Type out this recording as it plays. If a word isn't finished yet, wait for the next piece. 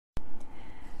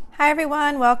Hi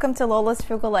everyone, welcome to Lola's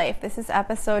Frugal Life. This is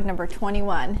episode number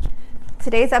 21.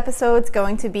 Today's episode is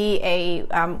going to be a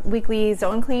weekly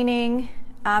zone cleaning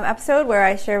episode where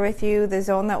I share with you the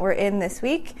zone that we're in this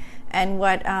week and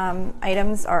what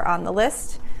items are on the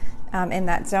list in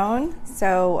that zone.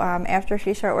 So after a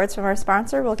few short words from our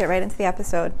sponsor, we'll get right into the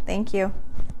episode. Thank you.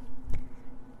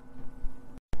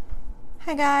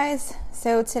 Hi guys,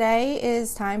 so today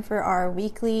is time for our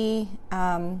weekly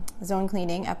zone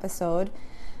cleaning episode.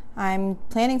 I'm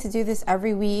planning to do this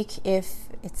every week if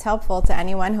it's helpful to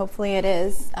anyone. Hopefully it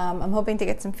is. I'm hoping to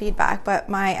get some feedback, but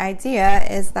my idea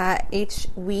is that each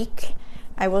week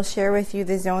I will share with you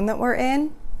the zone that we're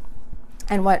in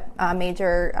and what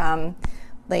major, I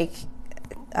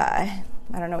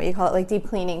don't know what you call it, like deep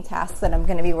cleaning tasks that I'm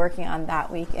going to be working on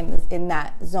that week in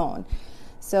that zone.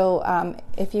 So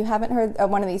if you haven't heard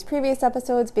one of these previous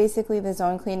episodes, basically the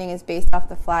zone cleaning is based off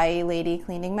the Fly Lady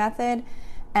cleaning method.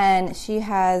 And she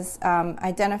has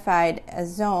identified a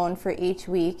zone for each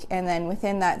week, and then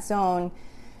within that zone,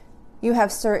 you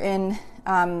have certain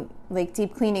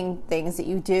deep cleaning things that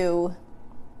you do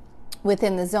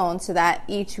within the zone, so that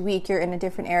each week you're in a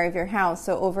different area of your house.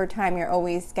 So over time, you're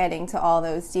always getting to all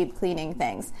those deep cleaning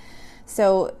things.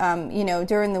 So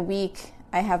during the week,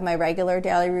 I have my regular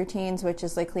daily routines, which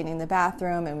is like cleaning the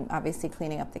bathroom and obviously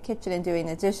cleaning up the kitchen and doing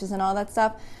the dishes and all that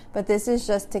stuff. But this is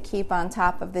just to keep on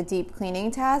top of the deep cleaning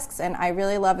tasks. And I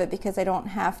really love it because I don't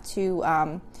have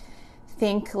to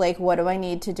think like, what do I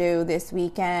need to do this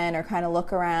weekend, or kind of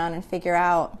look around and figure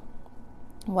out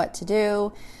what to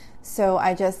do. So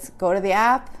I just go to the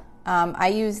app. I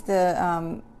use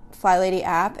the Fly Lady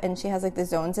app, and she has like the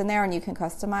zones in there and you can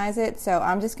customize it. So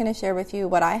I'm just going to share with you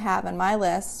what I have on my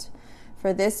list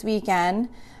for this weekend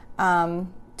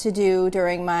to do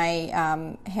during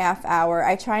my half hour.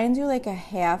 I try and do like a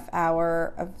half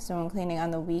hour of zone cleaning on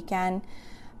the weekend,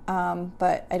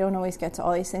 but I don't always get to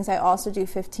all these things. I also do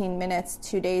 15 minutes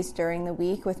 2 days during the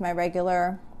week with my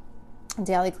regular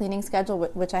daily cleaning schedule,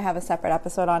 which I have a separate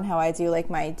episode on how I do like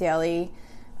my daily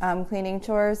cleaning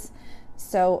chores,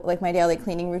 so like my daily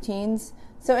cleaning routines.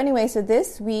 So anyway, so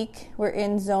this week we're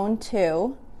in zone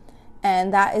 2,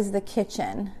 and that is the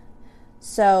kitchen.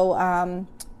 So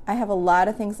I have a lot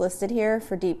of things listed here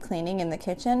for deep cleaning in the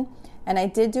kitchen, and I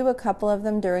did do a couple of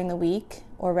them during the week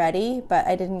already, but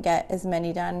I didn't get as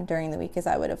many done during the week as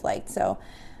I would have liked. So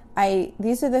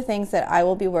these are the things that I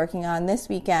will be working on this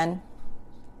weekend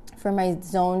for my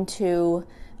zone 2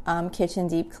 kitchen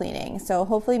deep cleaning. So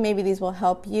hopefully maybe these will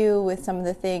help you with some of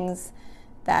the things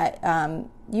that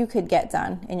you could get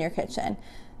done in your kitchen.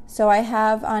 So I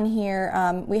have on here,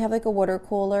 we have like a water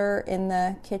cooler in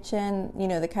the kitchen,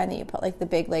 the kind that you put like the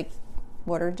big like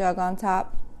water jug on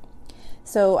top.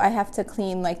 So I have to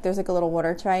clean, like there's like a little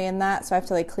water tray in that, so I have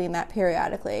to like clean that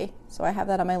periodically. So I have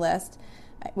that on my list.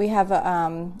 We have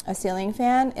a ceiling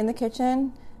fan in the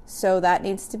kitchen, so that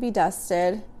needs to be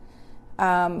dusted.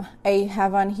 I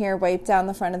have on here wipe down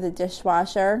the front of the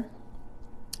dishwasher.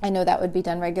 I know that would be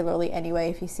done regularly anyway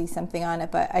if you see something on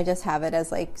it, but I just have it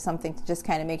as like something to just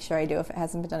kind of make sure I do if it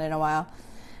hasn't been done in a while.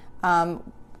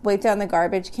 Wipe down the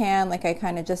garbage can, like I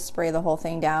kind of just spray the whole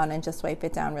thing down and just wipe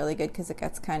it down really good because it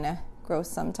gets kind of gross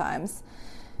sometimes.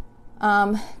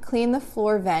 Clean the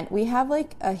floor vent. We have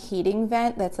like a heating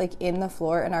vent that's like in the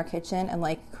floor in our kitchen, and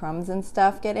like crumbs and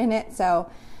stuff get in it,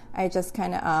 so I just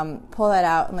kind of pull that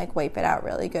out and like wipe it out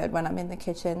really good when I'm in the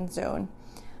kitchen zone.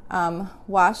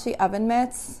 Wash the oven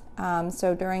mitts.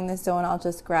 So during this zone, I'll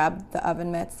just grab the oven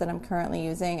mitts that I'm currently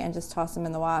using and just toss them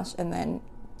in the wash, and then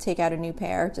take out a new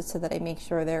pair just so that I make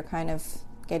sure they're kind of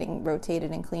getting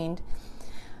rotated and cleaned.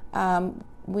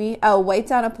 Wipe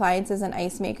down appliances and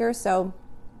ice makers. So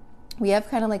we have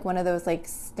kind of like one of those like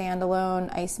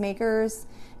standalone ice makers,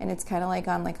 and it's kind of like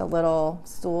on like a little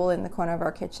stool in the corner of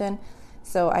our kitchen.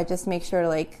 So I just make sure to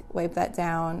like wipe that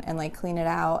down and like clean it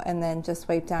out, and then just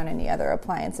wipe down any other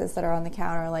appliances that are on the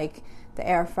counter, like the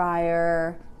air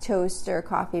fryer, toaster,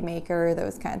 coffee maker,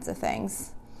 those kinds of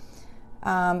things.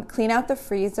 Clean out the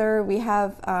freezer. We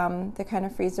have the kind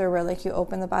of freezer where like you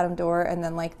open the bottom door, and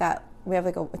then like that we have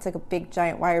it's like a big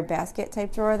giant wire basket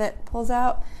type drawer that pulls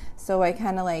out. So I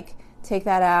kind of like take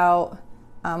that out,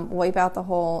 wipe out the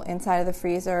whole inside of the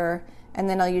freezer. And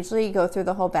then I'll usually go through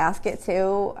the whole basket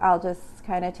too. I'll just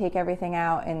kind of take everything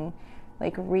out and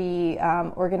like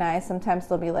reorganize. Sometimes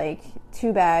there'll be like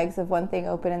 2 bags of one thing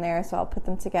open in there, so I'll put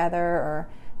them together, or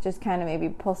just kind of maybe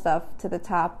pull stuff to the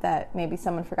top that maybe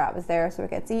someone forgot was there so it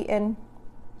gets eaten.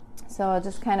 So I'll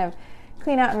just kind of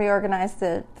clean out and reorganize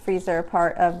the freezer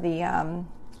part of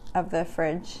the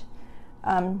fridge.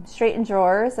 Straighten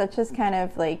drawers. That's just kind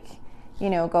of like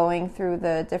going through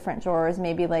the different drawers,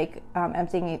 maybe like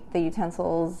emptying the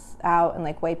utensils out and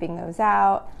like wiping those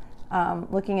out,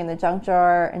 looking in the junk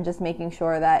drawer and just making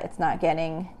sure that it's not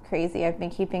getting crazy. I've been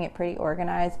keeping it pretty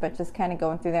organized, but just kind of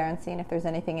going through there and seeing if there's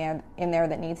anything in there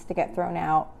that needs to get thrown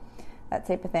out, that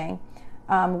type of thing.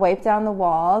 Wipe down the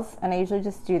walls, and I usually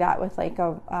just do that with like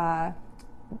a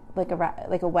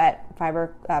wet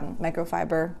fiber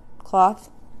microfiber cloth.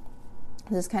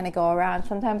 Just kind of go around.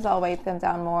 Sometimes I'll wipe them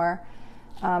down more,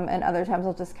 and other times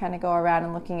I'll just kind of go around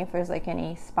and looking if there's like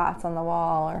any spots on the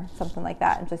wall or something like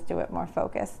that, and just do it more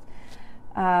focused.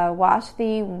 Wash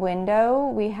the window.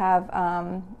 We have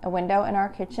a window in our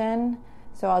kitchen,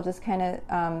 so I'll just kind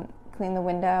of clean the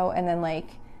window and then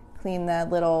like clean the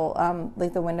little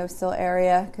like the windowsill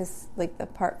area, because like the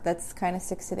part that's kind of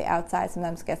sticks to the outside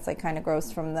sometimes gets like kind of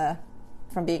gross from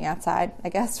being outside, I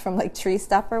guess, from like tree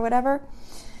stuff or whatever.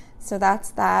 So that's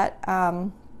that.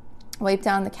 Wipe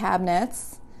down the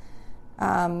cabinets.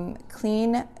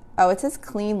 Clean. Oh, it says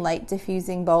clean light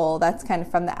diffusing bowl. That's kind of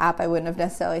from the app. I wouldn't have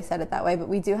necessarily said it that way, but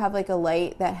we do have like a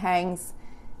light that hangs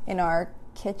in our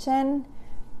kitchen,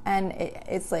 and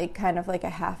it's like kind of like a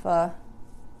half a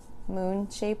moon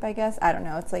shape, I guess. I don't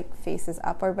know. It's like faces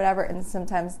up or whatever, and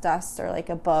sometimes dust or like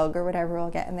a bug or whatever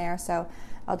will get in there. So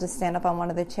I'll just stand up on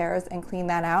one of the chairs and clean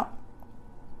that out.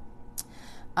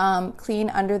 Clean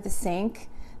under the sink.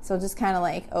 So just kind of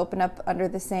like open up under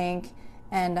the sink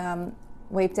and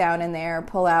wipe down in there,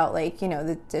 pull out like,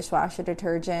 the dishwasher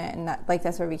detergent, and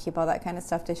that's where we keep all that kind of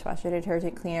stuff, dishwasher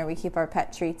detergent, cleaner. We keep our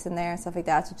pet treats in there and stuff like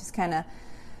that. So just kind of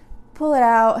pull it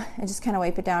out and just kind of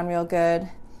wipe it down real good.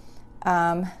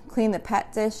 Clean the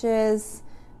pet dishes.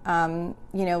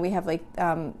 We have like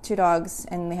 2 dogs,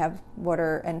 and they have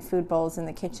water and food bowls in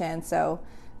the kitchen. So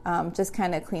just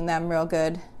kind of clean them real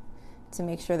good to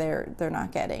make sure they're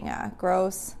not getting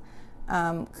gross.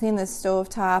 Clean the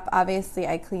stovetop. Obviously,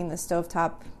 I clean the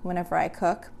stovetop whenever I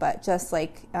cook, but just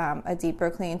like a deeper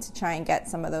clean to try and get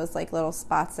some of those like little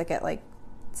spots that get like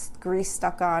grease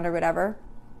stuck on or whatever,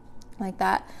 like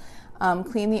that.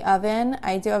 Clean the oven.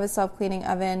 I do have a self-cleaning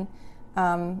oven.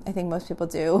 I think most people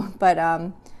do, but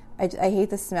I hate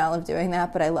the smell of doing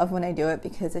that, but I love when I do it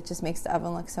because it just makes the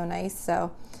oven look so nice.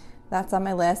 So that's on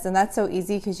my list, and that's so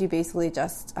easy because you basically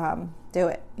just do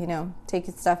it. Take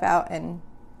your stuff out and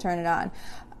turn it on.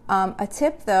 A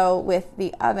tip though with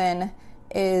the oven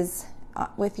is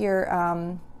with your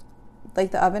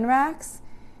like the oven racks,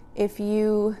 if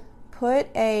you put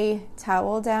a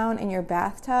towel down in your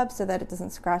bathtub so that it doesn't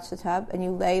scratch the tub, and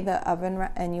you lay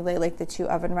like the 2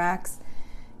 oven racks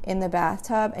in the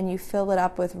bathtub, and you fill it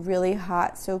up with really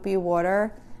hot soapy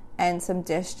water and some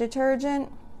dish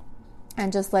detergent,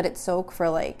 and just let it soak for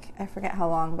like, I forget how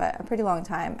long, but a pretty long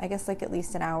time. I guess like at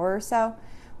least an hour or so.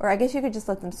 Or I guess you could just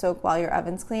let them soak while your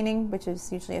oven's cleaning, which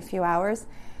is usually a few hours.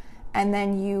 And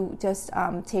then you just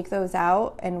take those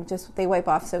out, and they wipe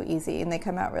off so easy, and they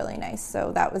come out really nice.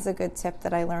 So that was a good tip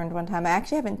that I learned one time. I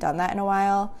actually haven't done that in a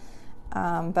while,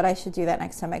 but I should do that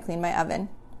next time I clean my oven.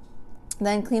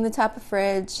 Then clean the top of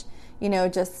fridge.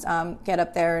 Just get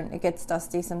up there, and it gets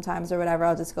dusty sometimes or whatever.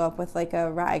 I'll just go up with like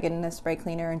a rag and a spray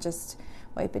cleaner and just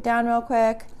wipe it down real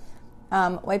quick.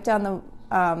 Wipe down the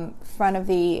front of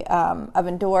the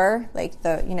oven door, like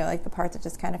the part that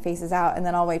just kind of faces out, and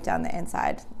then I'll wipe down the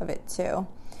inside of it too.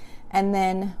 And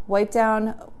then wipe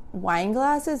down wine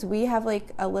glasses. We have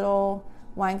like a little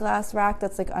wine glass rack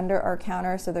that's like under our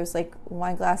counter, so there's like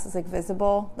wine glasses like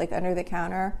visible like under the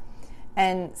counter.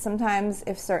 And sometimes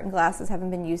if certain glasses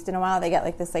haven't been used in a while, they get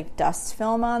like this like dust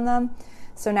film on them.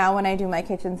 So now when I do my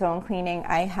kitchen zone cleaning,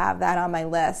 I have that on my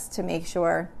list to make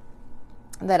sure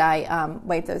that I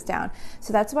wipe those down.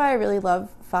 So that's why I really love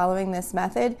following this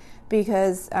method,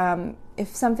 because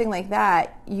if something like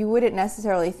that, you wouldn't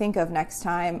necessarily think of next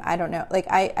time. I don't know. Like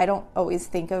I don't always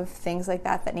think of things like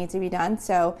that need to be done.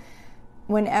 So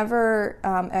whenever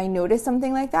I notice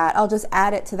something like that, I'll just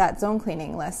add it to that zone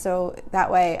cleaning list. So that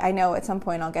way I know at some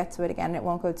point I'll get to it again. It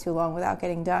won't go too long without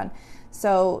getting done.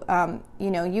 So,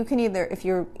 you can either, if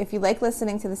you like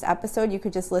listening to this episode, you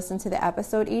could just listen to the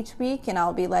episode each week, and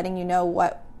I'll be letting you know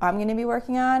what I'm going to be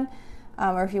working on.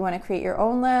 Or if you want to create your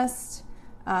own list,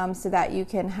 so that you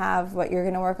can have what you're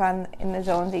going to work on in the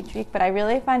zones each week. But I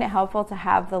really find it helpful to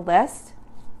have the list,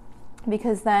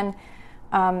 because then,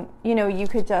 you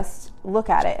could just look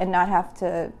at it and not have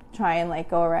to try and like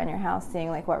go around your house seeing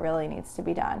like what really needs to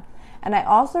be done. And I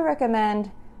also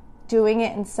recommend doing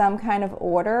it in some kind of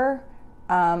order.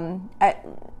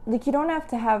 You don't have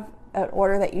to have an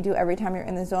order that you do every time you're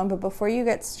in the zone, but before you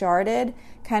get started,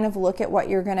 kind of look at what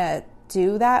you're going to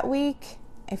do that week.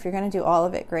 If you're going to do all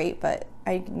of it, great, but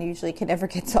I usually can never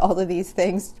get to all of these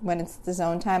things when it's the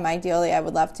zone time. Ideally, I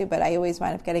would love to, but I always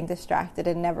wind up getting distracted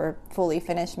and never fully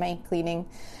finish my cleaning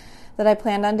that I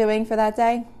planned on doing for that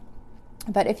day.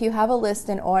 But if you have a list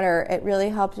in order, it really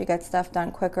helps you get stuff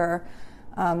done quicker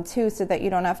too, so that you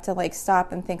don't have to like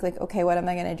stop and think like, okay, what am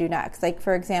I going to do next? Like,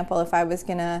 for example, if I was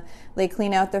going to like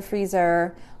clean out the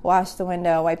freezer, wash the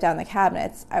window, wipe down the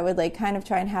cabinets, I would like kind of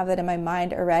try and have that in my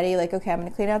mind already. Like, okay, I'm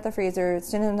going to clean out the freezer. As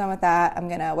soon as I'm done with that, I'm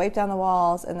going to wipe down the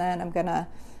walls, and then I'm going to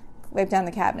wipe down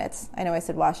the cabinets. I know I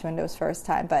said wash windows first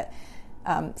time, but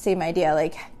same idea.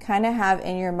 Like, kind of have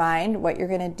in your mind what you're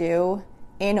going to do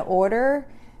in order,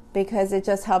 because it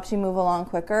just helps you move along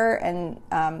quicker and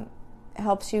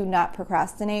helps you not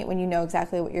procrastinate when you know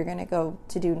exactly what you're going to go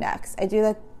to do next. I do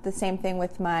that the same thing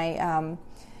with my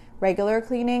regular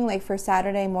cleaning. Like for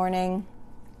Saturday morning,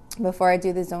 before I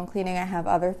do the zone cleaning, I have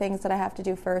other things that I have to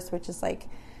do first, which is like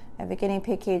I have a guinea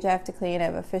pig cage I have to clean, I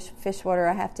have a fish water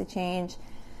I have to change,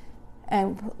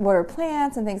 and water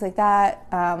plants and things like that.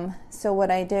 So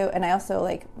what I do, and I also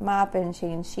like mop and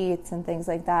change sheets and things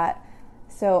like that.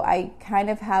 So I kind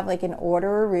of have like an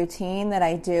order routine that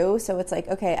I do. So it's like,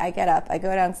 okay, I get up, I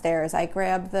go downstairs, I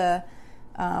grab the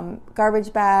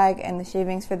garbage bag and the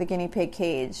shavings for the guinea pig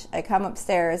cage. I come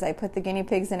upstairs, I put the guinea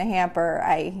pigs in a hamper.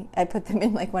 I put them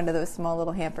in like one of those small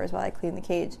little hampers while I clean the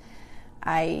cage.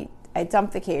 I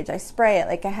dump the cage, I spray it.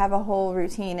 Like I have a whole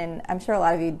routine, and I'm sure a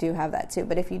lot of you do have that too.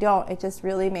 But if you don't, it just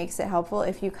really makes it helpful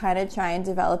if you kind of try and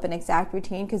develop an exact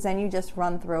routine, because then you just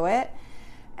run through it.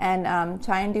 And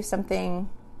try and do something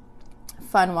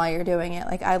fun while you're doing it.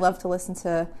 Like I love to listen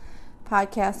to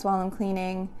podcasts while I'm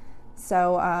cleaning.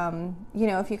 So,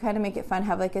 if you kind of make it fun,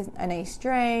 have like a nice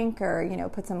drink, or,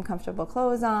 put some comfortable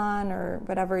clothes on, or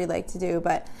whatever you like to do.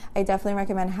 But I definitely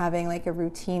recommend having like a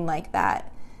routine like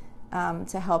that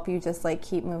to help you just like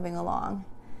keep moving along.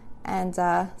 And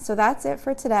so that's it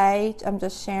for today. I'm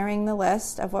just sharing the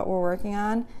list of what we're working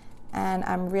on. And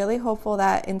I'm really hopeful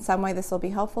that in some way this will be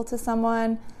helpful to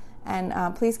someone. And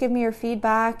please give me your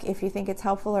feedback if you think it's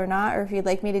helpful or not, or if you'd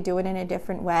like me to do it in a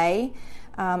different way.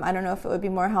 I don't know if it would be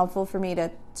more helpful for me to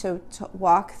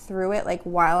walk through it like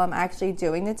while I'm actually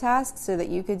doing the tasks so that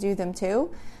you could do them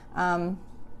too. I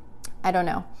don't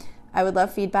know. I would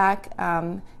love feedback.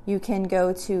 You can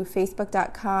go to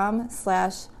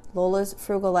facebook.com/Lola's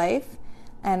Frugal Life.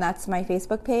 And that's my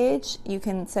Facebook page. You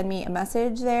can send me a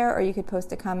message there, or you could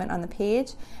post a comment on the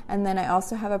page. And then I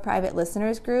also have a private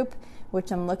listeners group,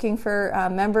 which I'm looking for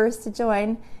members to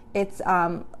join. It's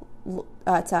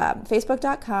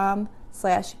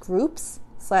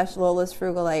facebook.com/groups/Lola's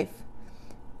Frugal Life.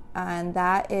 And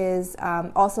that is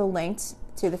also linked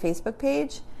to the Facebook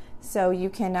page. So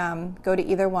you can go to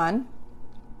either one.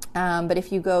 But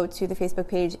if you go to the Facebook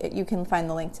page, you can find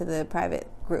the link to the private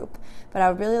group. But I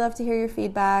would really love to hear your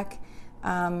feedback.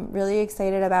 Really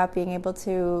excited about being able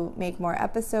to make more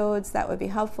episodes that would be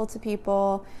helpful to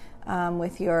people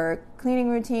with your cleaning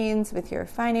routines, with your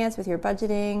finance, with your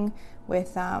budgeting,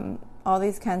 with all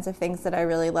these kinds of things that I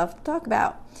really love to talk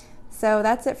about. So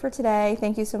that's it for today.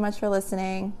 Thank you so much for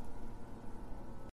listening.